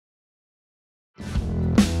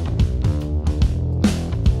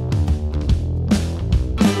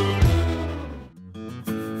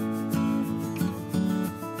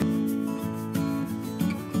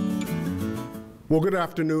Well, good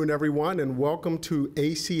afternoon, everyone, and welcome to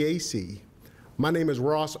ACAC. My name is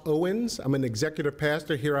Ross Owens. I'm an executive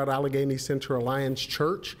pastor here at Allegheny Center Alliance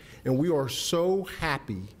Church, and we are so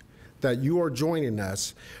happy that you are joining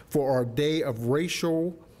us for our day of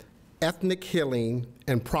racial, ethnic healing,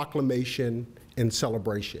 and proclamation and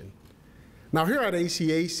celebration. Now, here at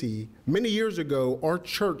ACAC, many years ago, our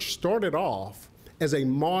church started off as a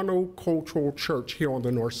monocultural church here on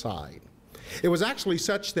the north side. It was actually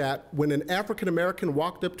such that when an African American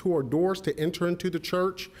walked up to our doors to enter into the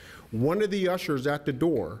church, one of the ushers at the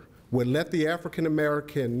door would let the African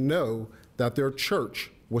American know that their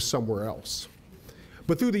church was somewhere else.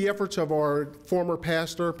 But through the efforts of our former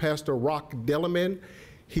pastor, Pastor Rock Dillerman,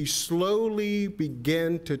 he slowly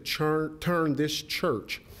began to turn this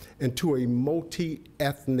church into a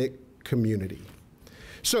multi-ethnic community.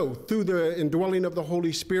 So through the indwelling of the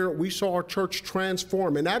Holy Spirit, we saw our church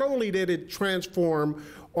transform. And not only did it transform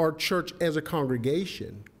our church as a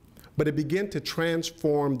congregation, but it began to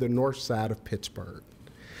transform the north side of Pittsburgh.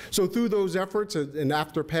 So through those efforts, and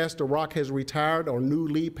after Pastor Rock has retired, our new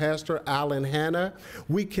lead pastor, Alan Hanna,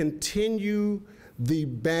 we continue the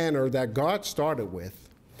banner that God started with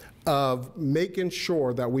of making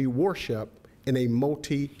sure that we worship in a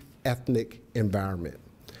multi-ethnic environment.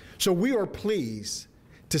 So we are pleased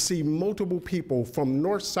to see multiple people from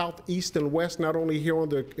north, south, east, and west, not only here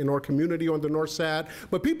in our community on the north side,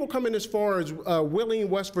 but people coming as far as Wheeling,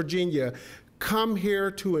 West Virginia, come here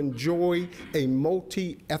to enjoy a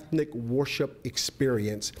multi-ethnic worship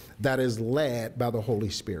experience that is led by the Holy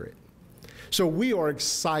Spirit. So we are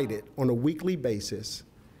excited on a weekly basis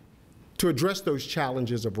to address those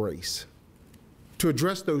challenges of race, to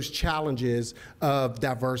address those challenges of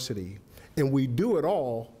diversity, and we do it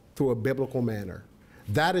all through a biblical manner.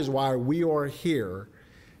 That is why we are here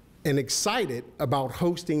and excited about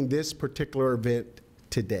hosting this particular event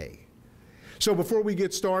today. So before we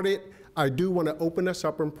get started, I do want to open us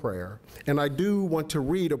up in prayer, and I do want to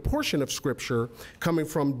read a portion of scripture coming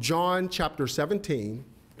from John chapter 17,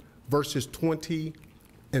 verses 20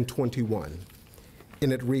 and 21.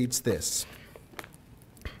 And it reads this: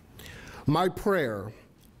 "My prayer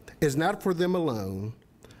is not for them alone.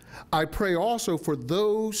 I pray also for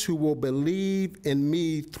those who will believe in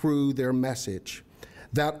me through their message,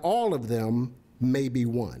 that all of them may be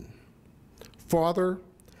one. Father,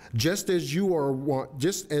 just as you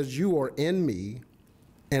are in me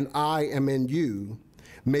and I am in you,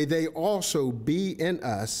 may they also be in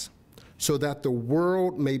us, so that the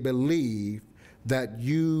world may believe that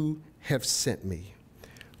you have sent me."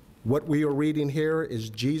 What we are reading here is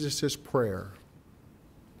Jesus' prayer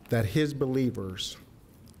that his believers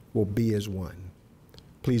will be as one.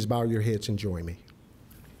 Please bow your heads and join me.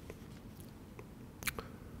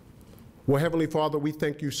 Well, Heavenly Father, we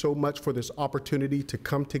thank you so much for this opportunity to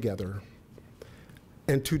come together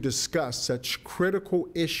and to discuss such critical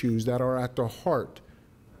issues that are at the heart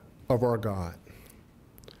of our God.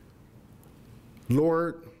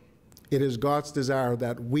 Lord, it is God's desire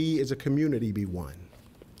that we as a community be one.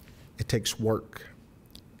 It takes work.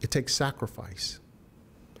 It takes sacrifice.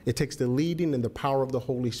 It takes the leading and the power of the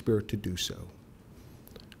Holy Spirit to do so.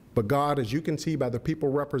 But God, as you can see by the people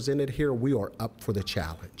represented here, we are up for the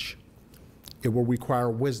challenge. It will require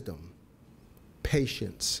wisdom,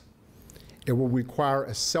 patience. It will require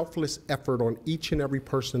a selfless effort on each and every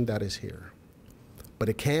person that is here. But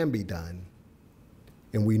it can be done,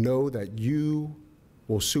 and we know that you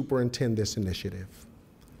will superintend this initiative.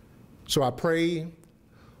 So I pray,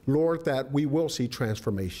 Lord, that we will see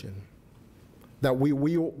transformation, that we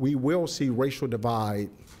will see racial divide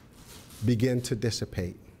begin to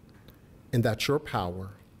dissipate, and that your power,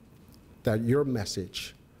 that your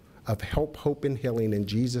message of help, hope, and healing in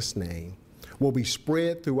Jesus' name will be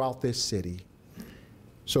spread throughout this city.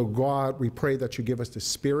 So God, we pray that you give us the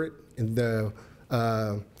spirit and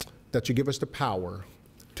that you give us the power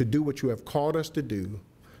to do what you have called us to do,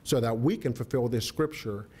 so that we can fulfill this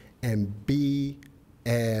scripture and be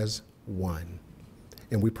as one.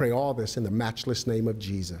 And we pray all this in the matchless name of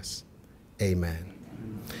Jesus. Amen.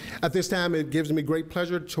 At this time, it gives me great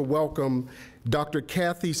pleasure to welcome Dr.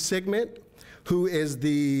 Kathy Sigmund, who is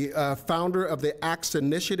the founder of the ACTS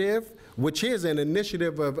Initiative, which is an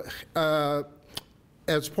initiative of,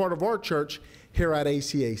 as part of our church here at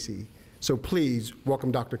ACAC. So please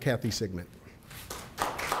welcome Dr. Kathy Sigmund.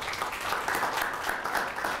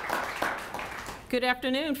 Good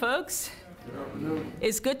afternoon, folks.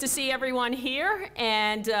 It's good to see everyone here,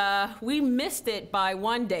 and we missed it by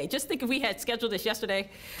one day. Just think if we had scheduled this yesterday,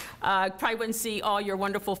 probably wouldn't see all your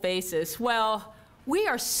wonderful faces. Well, we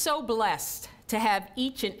are so blessed to have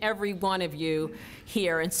each and every one of you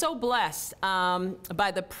here, and so blessed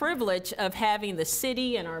by the privilege of having the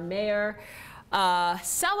city and our mayor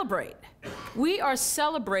celebrate. We are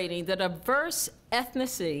celebrating the diverse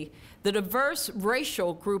ethnicity, the diverse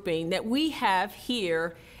racial grouping that we have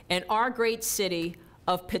here in our great city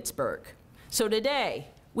of Pittsburgh. So today,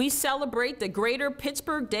 we celebrate the Greater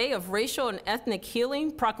Pittsburgh Day of Racial and Ethnic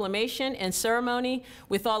Healing Proclamation and Ceremony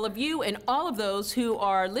with all of you and all of those who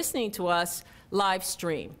are listening to us live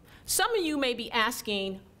stream. Some of you may be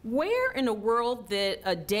asking, where in the world did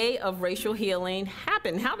a day of racial healing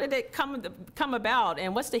happen? How did it come about,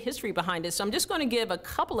 and what's the history behind it? So I'm just going to give a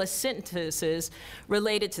couple of sentences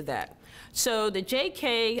related to that. So the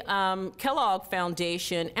J.K. Kellogg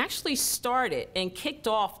Foundation actually started and kicked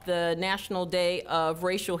off the National Day of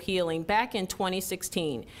Racial Healing back in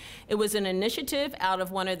 2016. It was an initiative out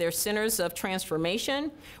of one of their centers of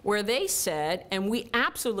transformation where they said, and we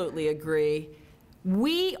absolutely agree,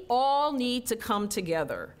 we all need to come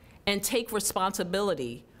together and take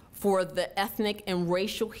responsibility for the ethnic and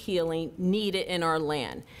racial healing needed in our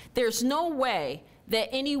land. There's no way that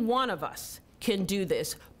any one of us can do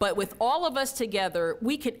this, but with all of us together,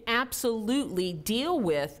 we can absolutely deal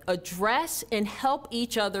with, address, and help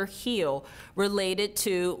each other heal related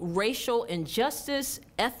to racial injustice,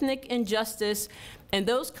 ethnic injustice, and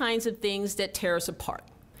those kinds of things that tear us apart.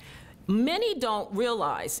 Many don't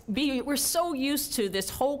realize, we're so used to this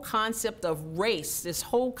whole concept of race, this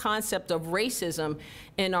whole concept of racism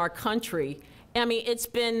in our country. I mean, it's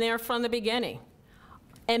been there from the beginning.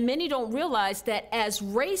 And many don't realize that as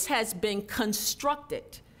race has been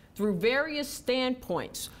constructed through various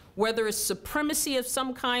standpoints, whether it's supremacy of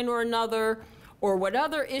some kind or another, or what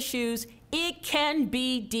other issues, it can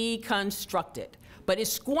be deconstructed. But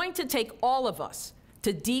it's going to take all of us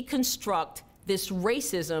to deconstruct this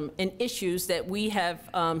racism and issues that we have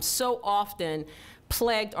so often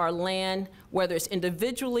plagued our land, whether it's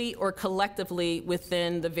individually or collectively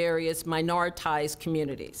within the various minoritized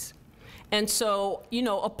communities. And so, you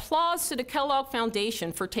know, applause to the Kellogg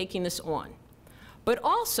Foundation for taking this on. But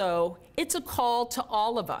also, it's a call to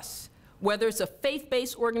all of us, whether it's a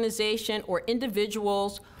faith-based organization or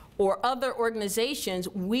individuals or other organizations,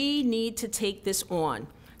 we need to take this on,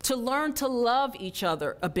 to learn to love each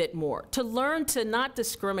other a bit more, to learn to not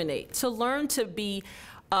discriminate, to learn to be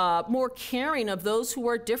more caring of those who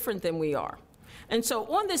are different than we are. And so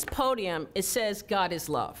on this podium, it says God is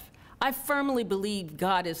love. I firmly believe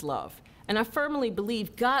God is love. And I firmly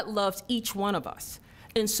believe God loves each one of us.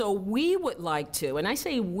 And so we would like to, and I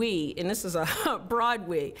say we, and this is a broad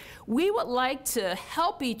we would like to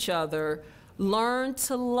help each other learn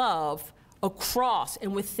to love across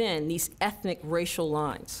and within these ethnic racial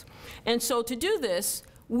lines. And so to do this,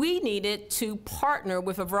 we needed to partner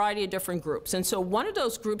with a variety of different groups. And so one of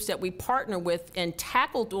those groups that we partner with and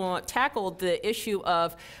tackled the issue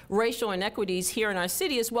of racial inequities here in our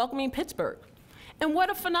city is Welcoming Pittsburgh. And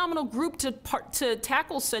what a phenomenal group to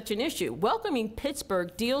tackle such an issue. Welcoming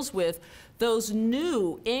Pittsburgh deals with those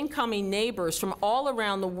new incoming neighbors from all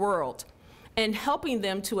around the world and helping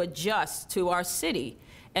them to adjust to our city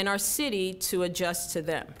and our city to adjust to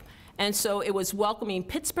them. And so it was Welcoming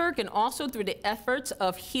Pittsburgh, and also through the efforts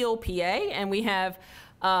of Heal PA, and we have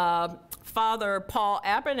Father Paul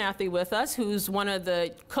Abernathy with us, who's one of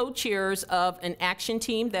the co-chairs of an action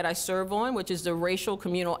team that I serve on, which is the Racial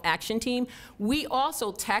Communal Action Team. We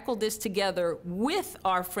also tackled this together with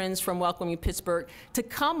our friends from Welcoming Pittsburgh to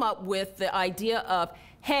come up with the idea of,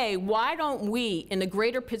 hey, why don't we in the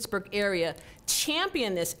greater Pittsburgh area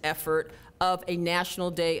champion this effort of a National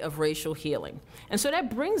Day of Racial Healing? And so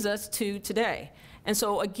that brings us to today. And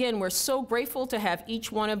so again, we're so grateful to have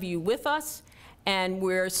each one of you with us. And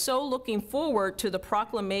we're so looking forward to the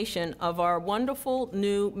proclamation of our wonderful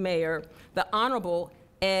new mayor, the Honorable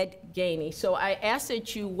Ed Gainey. So I ask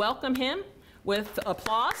that you welcome him with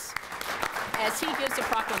applause as he gives the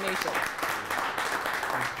proclamation.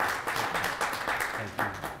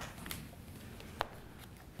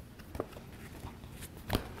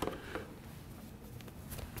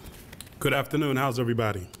 Good afternoon. How's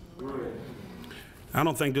everybody? I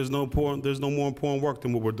don't think there's no more important work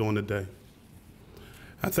than what we're doing today.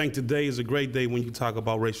 I think today is a great day when you talk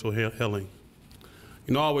about racial healing.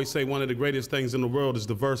 You know, I always say one of the greatest things in the world is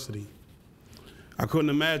diversity. I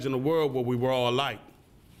couldn't imagine a world where we were all alike.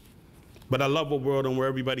 But I love a world where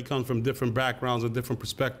everybody comes from different backgrounds and different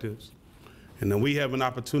perspectives. And then we have an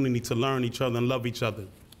opportunity to learn each other and love each other.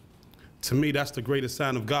 To me, that's the greatest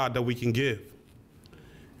sign of God that we can give.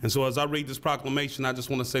 And so as I read this proclamation, I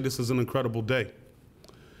just want to say this is an incredible day.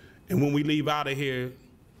 And when we leave out of here,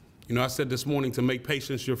 you know, I said this morning to make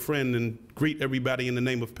patience your friend and greet everybody in the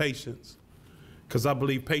name of patience. because I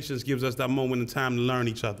believe patience gives us that moment in time to learn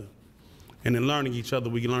each other. And in learning each other,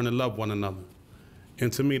 we can learn to love one another.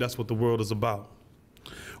 And to me, that's what the world is about.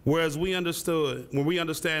 Whereas when we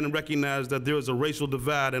understand and recognize that there is a racial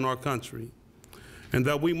divide in our country, and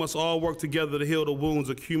that we must all work together to heal the wounds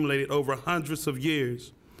accumulated over hundreds of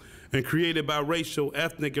years and created by racial,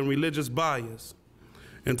 ethnic, and religious bias,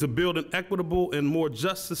 and to build an equitable and more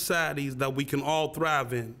just societies that we can all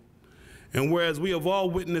thrive in. And whereas we have all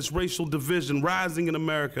witnessed racial division rising in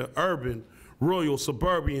America, urban, rural,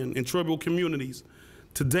 suburban, and tribal communities,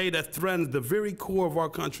 today that threatens the very core of our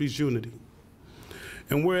country's unity.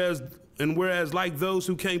 And whereas like those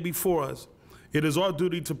who came before us, it is our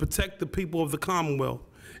duty to protect the people of the Commonwealth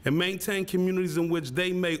and maintain communities in which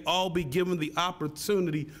they may all be given the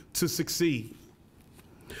opportunity to succeed.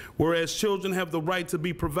 Whereas children have the right to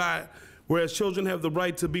be provided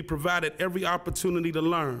every opportunity to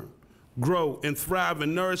learn, grow, and thrive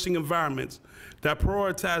in nourishing environments that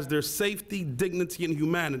prioritize their safety, dignity, and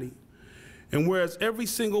humanity. And whereas every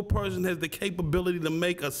single person has the capability to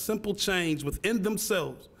make a simple change within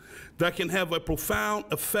themselves that can have a profound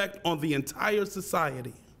effect on the entire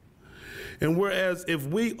society. And whereas if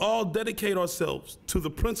we all dedicate ourselves to the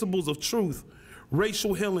principles of truth,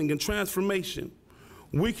 racial healing, and transformation,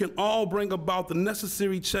 we can all bring about the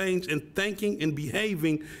necessary change in thinking and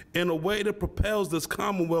behaving in a way that propels this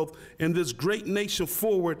Commonwealth and this great nation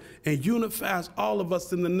forward and unifies all of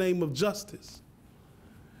us in the name of justice.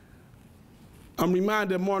 I'm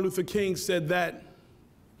reminded Martin Luther King said that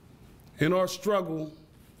in our struggle,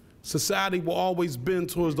 society will always bend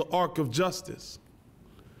towards the arc of justice.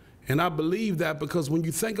 And I believe that because when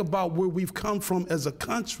you think about where we've come from as a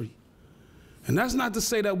country, and that's not to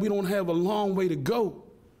say that we don't have a long way to go,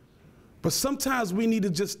 but sometimes we need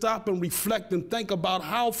to just stop and reflect and think about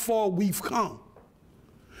how far we've come.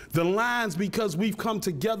 The lines, because we've come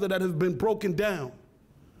together, that have been broken down.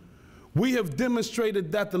 We have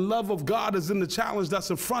demonstrated that the love of God is in the challenge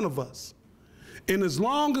that's in front of us. And as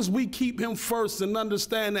long as we keep him first and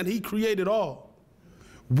understand that he created all,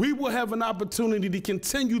 we will have an opportunity to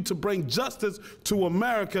continue to bring justice to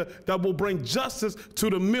America, that will bring justice to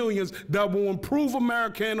the millions, that will improve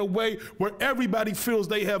America in a way where everybody feels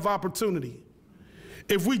they have opportunity.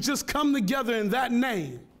 If we just come together in that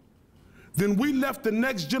name, then we left the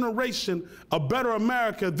next generation a better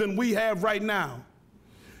America than we have right now.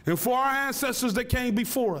 And for our ancestors that came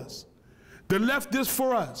before us, that left this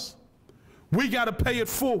for us, we got to pay it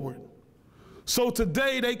forward. So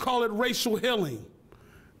today they call it racial healing.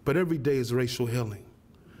 But every day is racial healing.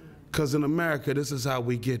 Because in America, this is how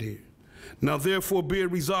we get here. Now, therefore, be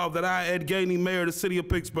it resolved that I, Ed Gainey, Mayor of the City of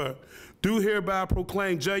Pittsburgh, do hereby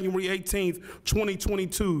proclaim January 18th,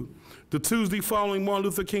 2022, the Tuesday following Martin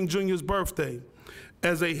Luther King Jr.'s birthday,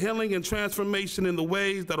 as a healing and transformation in the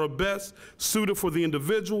ways that are best suited for the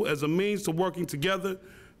individual as a means to working together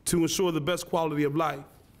to ensure the best quality of life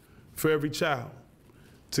for every child.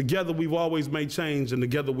 Together we've always made change, and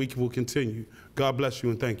together we will continue. God bless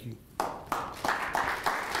you and thank you.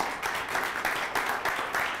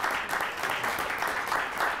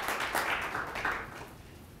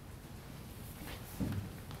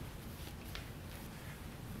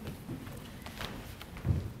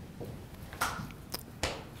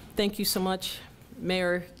 Thank you so much,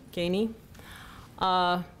 Mayor Gainey.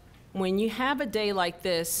 When you have a day like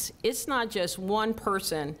this, it's not just one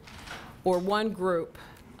person or one group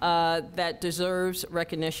that deserves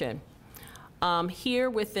recognition. Here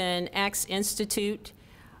within ACTS Institute,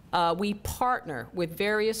 we partner with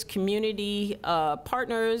various community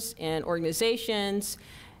partners and organizations,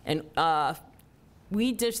 and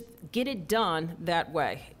we just get it done that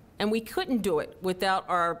way. And we couldn't do it without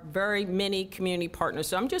our very many community partners.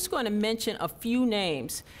 So I'm just going to mention a few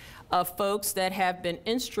names of folks that have been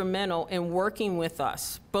instrumental in working with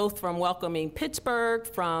us, both from Welcoming Pittsburgh,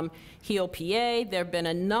 from Heal PA. There have been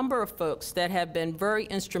a number of folks that have been very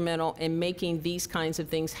instrumental in making these kinds of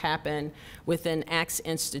things happen within ACTS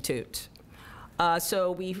Institute.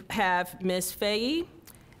 So we have Ms. Faye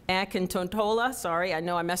Akintontola, sorry, I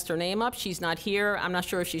know I messed her name up. She's not here. I'm not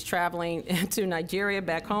sure if she's traveling to Nigeria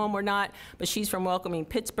back home or not, but she's from Welcoming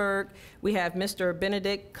Pittsburgh. We have Mr.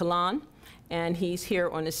 Benedict Kalan, and he's here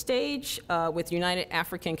on the stage with United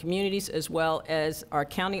African Communities, as well as our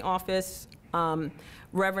county office.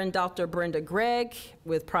 Reverend Dr. Brenda Gregg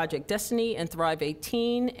with Project Destiny and Thrive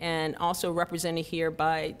 18, and also represented here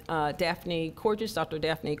by Daphne Corgis, Dr.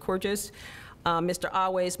 Daphne Corgis. Mr.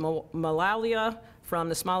 Awais Malalia from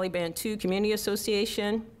the Somali Bantu Community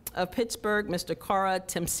Association, of Pittsburgh, Mr. Cara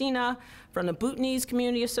Timsina. From the Bhutanese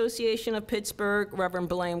Community Association of Pittsburgh, Reverend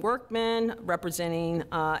Blaine Workman, representing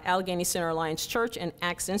Allegheny Center Alliance Church and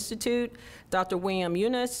Acts Institute. Dr. William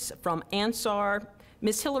Eunice from Ansar.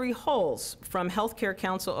 Ms. Hillary Holes from Healthcare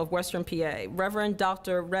Council of Western PA. Reverend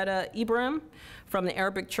Dr. Retta Ibrahim from the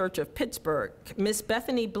Arabic Church of Pittsburgh. Ms.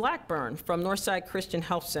 Bethany Blackburn from Northside Christian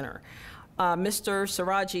Health Center. Mr.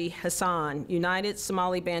 Siraji Hassan, United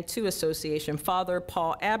Somali Bantu Association. Father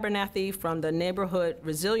Paul Abernathy from the Neighborhood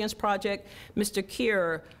Resilience Project. Mr.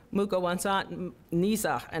 Kier Mugawanzat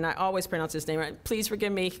Niza, and I always pronounce his name right. Please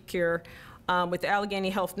forgive me, Kier, with the Allegheny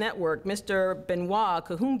Health Network. Mr. Benoit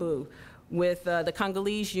Kahumbu with the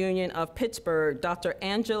Congolese Union of Pittsburgh. Dr.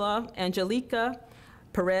 Angelica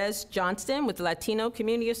Perez Johnston with the Latino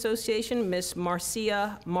Community Association, Ms.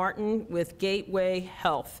 Marcia Martin with Gateway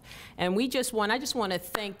Health. And I just want to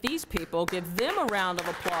thank these people, give them a round of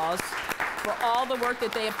applause for all the work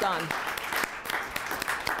that they have done.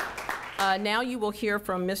 Now you will hear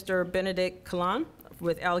from Mr. Benedict Kalan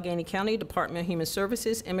with Allegheny County Department of Human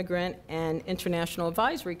Services, Immigrant and International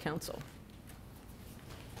Advisory Council.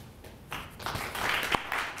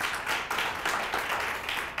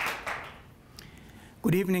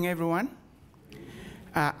 Good evening, everyone.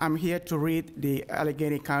 I'm here to read the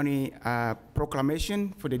Allegheny County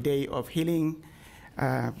proclamation for the Day of Healing,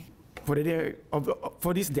 for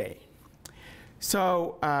this day.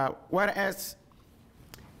 So, whereas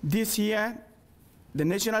this year, the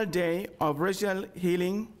National Day of Racial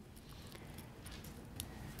Healing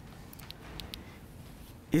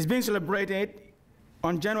is being celebrated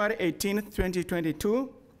on January 18,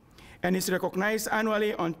 2022, and is recognized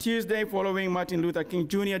annually on Tuesday following Martin Luther King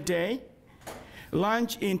Jr. Day.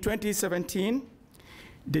 Launched in 2017,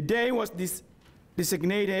 the day was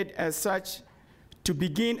designated as such to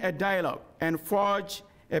begin a dialogue and forge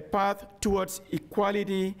a path towards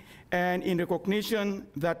equality, and in recognition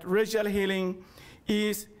that racial healing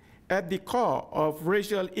is at the core of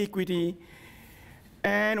racial equity.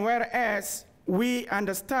 And whereas we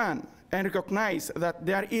understand and recognize that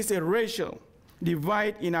there is a racial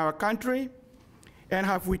divide in our country and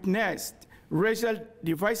have witnessed racial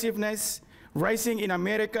divisiveness rising in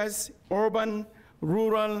America's urban,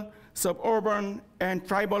 rural, suburban, and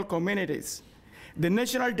tribal communities, the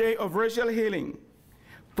National Day of Racial Healing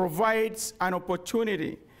provides an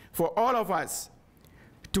opportunity for all of us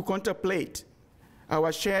to contemplate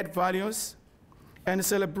our shared values and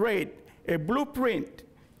celebrate a blueprint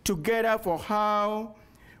together for how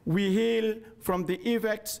we heal from the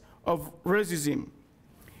effects of racism.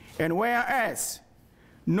 And whereas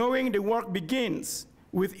knowing the work begins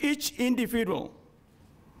with each individual,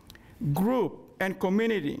 group, and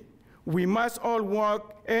community, we must all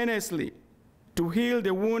work earnestly to heal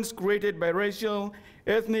the wounds created by racial,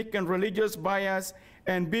 ethnic, and religious bias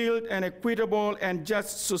and build an equitable and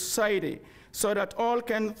just society so that all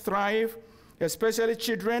can thrive, especially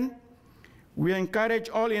children. We encourage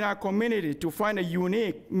all in our community to find a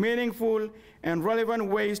unique, meaningful, and relevant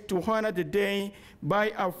ways to honor the day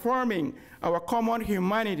by affirming our common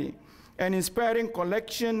humanity and inspiring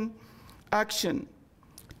collection action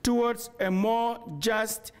towards a more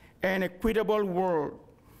just and equitable world.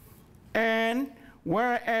 And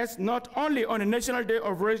whereas not only on the National Day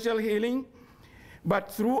of Racial Healing,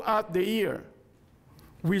 but throughout the year,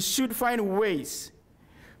 we should find ways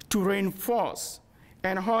to reinforce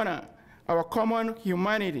and honor our common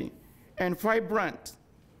humanity and vibrant,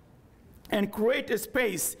 and create a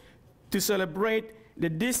space to celebrate the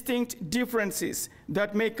distinct differences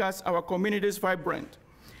that make us, our communities, vibrant.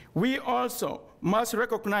 We also must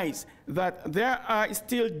recognize that there are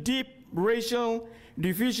still deep racial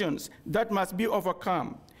divisions that must be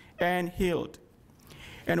overcome and healed.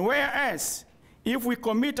 And whereas if we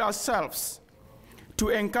commit ourselves to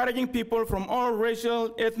encouraging people from all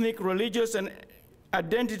racial, ethnic, religious, and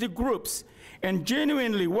identity groups and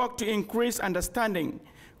genuinely work to increase understanding,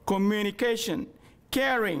 communication,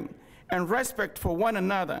 caring, and respect for one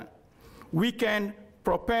another, we can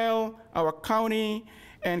propel our county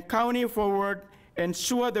and county forward,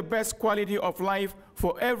 ensure the best quality of life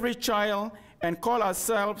for every child, and call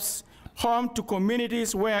ourselves home to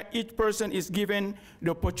communities where each person is given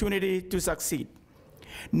the opportunity to succeed.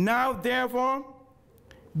 Now, therefore,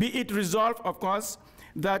 be it resolved, of course,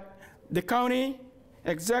 that the county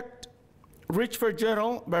exec Rich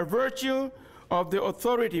Fitzgerald, by virtue of the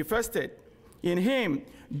authority vested in him,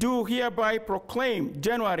 do hereby proclaim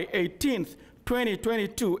January 18th,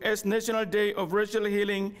 2022 as National Day of Racial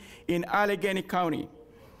Healing in Allegheny County,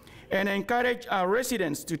 and encourage our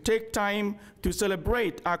residents to take time to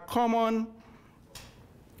celebrate our common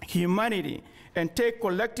humanity and take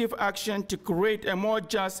collective action to create a more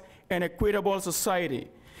just and equitable society,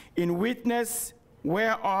 in witness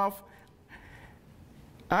whereof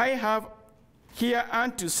I have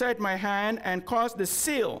hereunto set my hand and caused the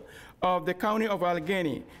seal of the county of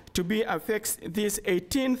Allegheny to be affixed this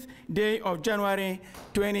 18th day of January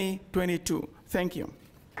 2022. Thank you.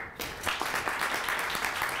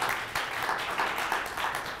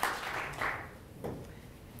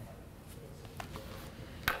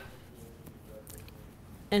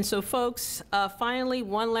 And so, folks, finally,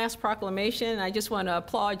 one last proclamation. I just want to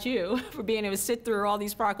applaud you for being able to sit through all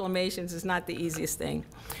these proclamations. It's not the easiest thing.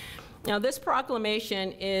 Now, this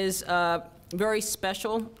proclamation is very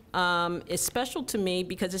special. It's special to me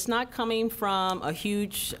because it's not coming from a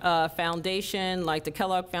huge foundation like the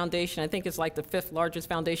Kellogg Foundation. I think it's like the 5th largest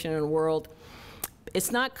foundation in the world.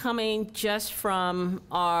 It's not coming just from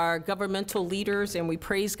our governmental leaders, and we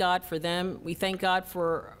praise God for them. We thank God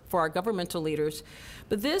for our governmental leaders.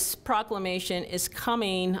 But this proclamation is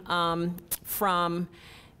coming from,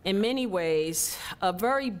 in many ways, a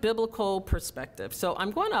very biblical perspective. So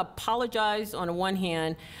I'm going to apologize on the one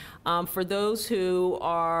hand for those who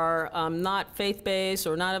are not faith-based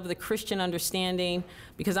or not of the Christian understanding,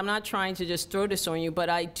 because I'm not trying to just throw this on you, but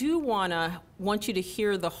I do want you to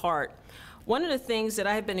hear the heart. One of the things that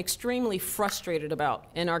I have been extremely frustrated about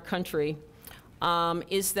in our country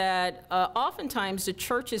is that oftentimes the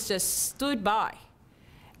church has just stood by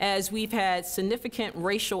as we've had significant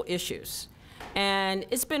racial issues. And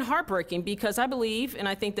it's been heartbreaking because I believe, and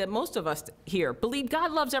I think that most of us here believe God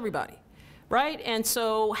loves everybody, right? And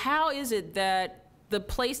so how is it that the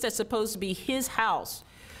place that's supposed to be his house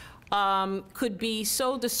could be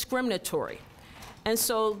so discriminatory? And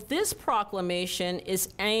so this proclamation is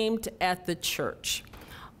aimed at the church.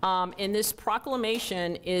 And this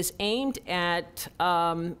proclamation is aimed at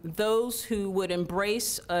those who would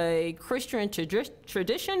embrace a Christian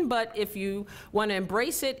tradition, but if you want to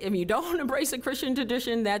embrace it, if you don't embrace a Christian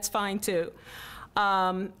tradition, that's fine too.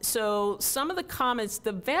 So some of the comments,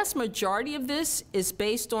 the vast majority of this is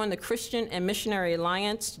based on the Christian and Missionary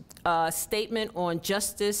Alliance statement on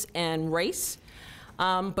justice and race.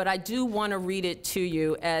 But I do want to read it to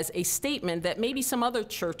you as a statement that maybe some other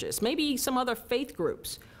churches, maybe some other faith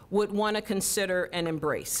groups would want to consider and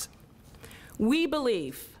embrace. We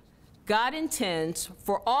believe God intends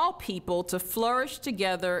for all people to flourish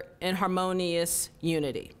together in harmonious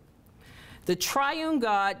unity. The triune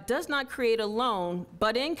God does not create alone,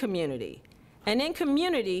 but in community. And in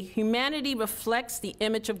community, humanity reflects the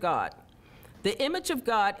image of God. The image of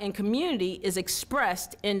God in community is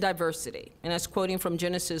expressed in diversity. And that's quoting from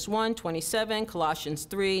Genesis 1:27, Colossians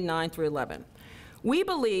 3:9-11. We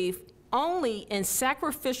believe only in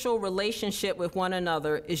sacrificial relationship with one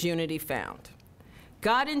another is unity found.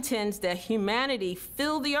 God intends that humanity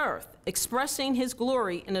fill the earth, expressing his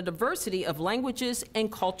glory in a diversity of languages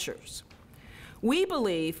and cultures. We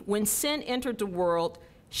believe when sin entered the world,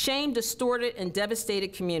 shame distorted and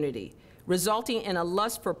devastated community, resulting in a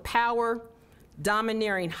lust for power,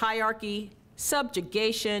 domineering hierarchy,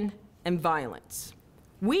 subjugation, and violence.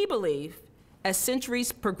 We believe, as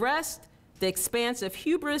centuries progressed, the expansive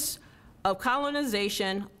hubris of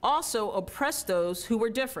colonization also oppressed those who were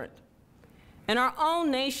different. In our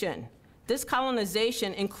own nation, this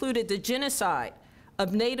colonization included the genocide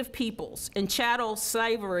of native peoples and chattel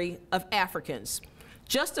slavery of Africans,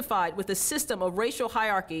 justified with a system of racial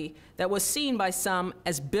hierarchy that was seen by some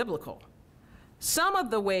as biblical. Some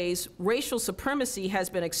of the ways racial supremacy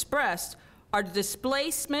has been expressed are the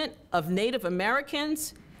displacement of Native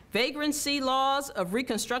Americans, vagrancy laws of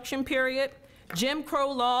Reconstruction period, Jim Crow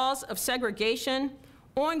laws of segregation,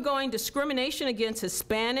 ongoing discrimination against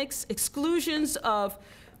Hispanics, exclusions of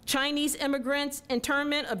Chinese immigrants,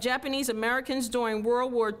 internment of Japanese Americans during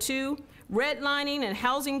World War II, redlining and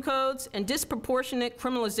housing codes, and disproportionate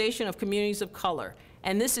criminalization of communities of color.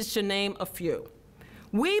 And this is to name a few.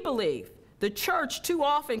 We believe the church too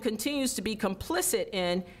often continues to be complicit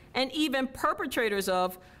in and even perpetrators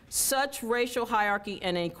of such racial hierarchy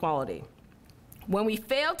and inequality. When we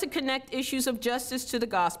fail to connect issues of justice to the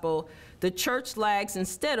gospel, the church lags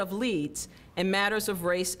instead of leads in matters of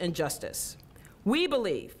race and justice. We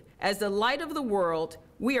believe, as the light of the world,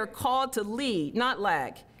 we are called to lead, not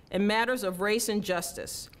lag, in matters of race and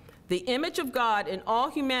justice. The image of God in all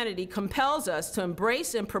humanity compels us to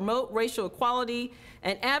embrace and promote racial equality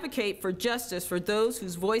and advocate for justice for those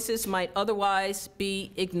whose voices might otherwise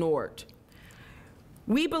be ignored.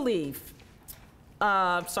 We believe,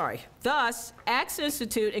 thus, Acts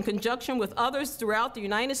Institute, in conjunction with others throughout the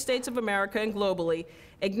United States of America and globally,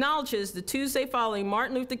 acknowledges the Tuesday following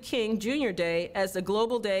Martin Luther King Jr. Day as the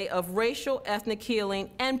global day of racial ethnic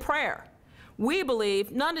healing and prayer. We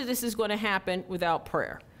believe none of this is going to happen without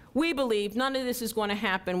prayer. We believe none of this is going to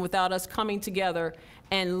happen without us coming together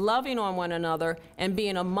and loving on one another and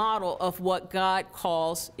being a model of what God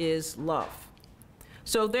calls is love.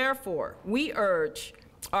 So therefore, we urge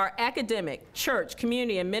our academic, church,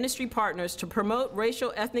 community, and ministry partners to promote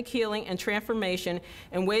racial ethnic healing and transformation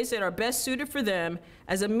in ways that are best suited for them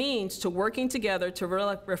as a means to working together to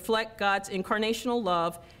reflect God's incarnational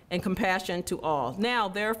love and compassion to all. Now,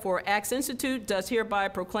 therefore, Acts Institute does hereby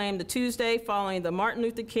proclaim the Tuesday following the Martin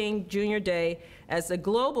Luther King Jr. Day as the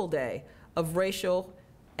Global Day of Racial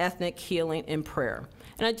Ethnic Healing and Prayer.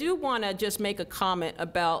 And I do want to just make a comment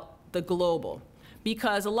about the global,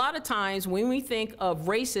 because a lot of times when we think of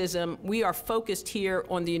racism, we are focused here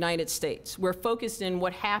on the United States. We're focused in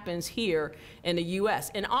what happens here in the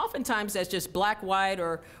US. And oftentimes that's just black, white,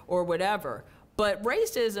 or whatever. But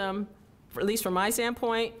racism, at least from my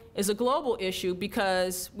standpoint, is a global issue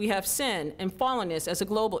because we have sin and fallenness as a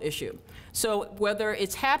global issue. So whether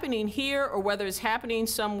it's happening here or whether it's happening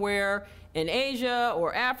somewhere in Asia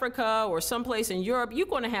or Africa or someplace in Europe, you're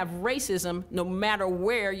going to have racism no matter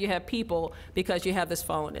where you have people because you have this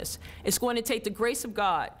fallenness. It's going to take the grace of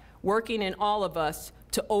God working in all of us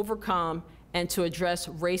to overcome and to address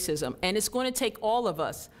racism. And it's going to take all of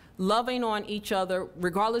us loving on each other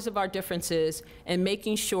regardless of our differences and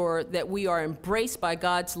making sure that we are embraced by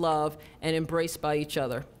God's love and embraced by each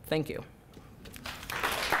other. Thank you.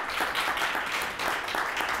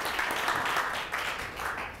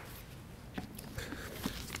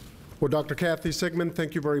 Well, Dr. Kathy Sigmund,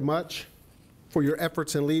 thank you very much for your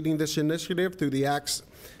efforts in leading this initiative through the Acts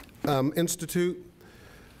Institute.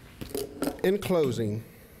 In closing,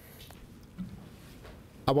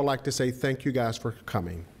 I would like to say thank you guys for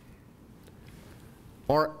coming.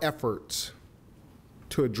 Our efforts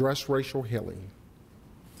to address racial healing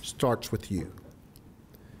starts with you.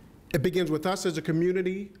 It begins with us as a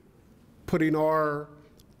community putting our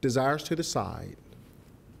desires to the side.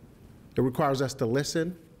 It requires us to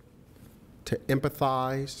listen, to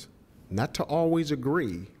empathize, not to always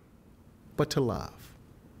agree, but to love.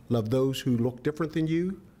 Love those who look different than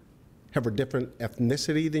you, have a different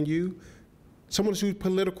ethnicity than you, someone whose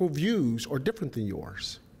political views are different than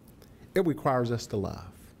yours. It requires us to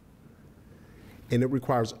love. And it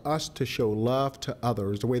requires us to show love to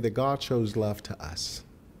others the way that God shows love to us.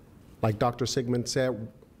 Like Dr. Sigmund said,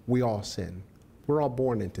 we all sin. We're all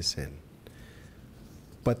born into sin.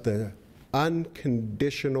 But the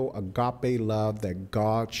unconditional agape love that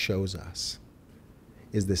God shows us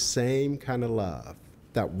is the same kind of love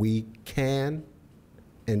that we can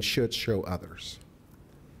and should show others.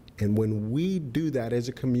 And when we do that as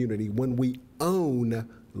a community, when we own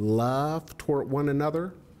love toward one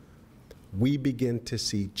another, we begin to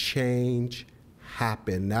see change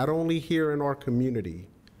happen, not only here in our community,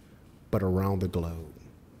 but around the globe.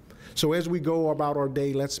 So as we go about our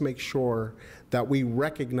day, let's make sure that we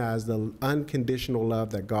recognize the unconditional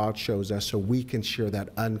love that God shows us so we can share that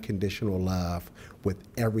unconditional love with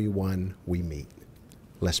everyone we meet.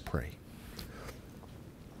 Let's pray.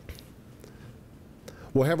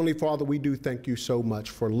 Well, Heavenly Father, we do thank you so much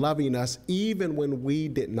for loving us even when we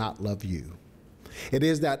did not love you. It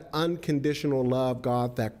is that unconditional love,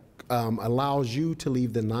 God, that allows you to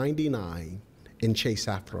leave the 99 and chase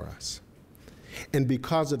after us. And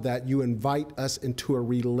because of that, you invite us into a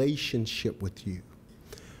relationship with you.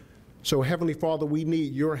 So, Heavenly Father, we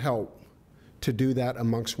need your help to do that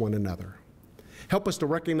amongst one another. Help us to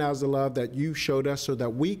recognize the love that you showed us so that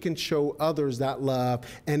we can show others that love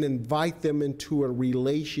and invite them into a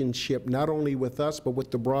relationship, not only with us, but with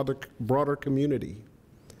the broader community.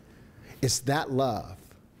 It's that love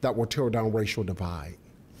that will tear down racial divide.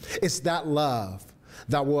 It's that love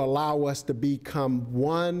that will allow us to become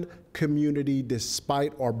one community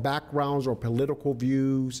despite our backgrounds, our political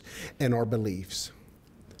views, and our beliefs.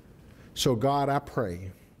 So God, I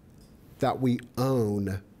pray that we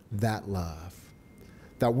own that love,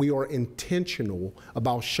 that we are intentional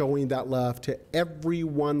about showing that love to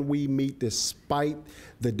everyone we meet despite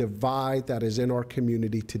the divide that is in our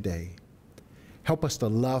community today. Help us to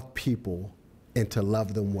love people and to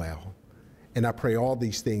love them well. And I pray all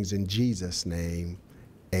these things in Jesus' name,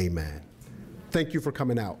 amen. Thank you for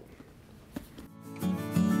coming out.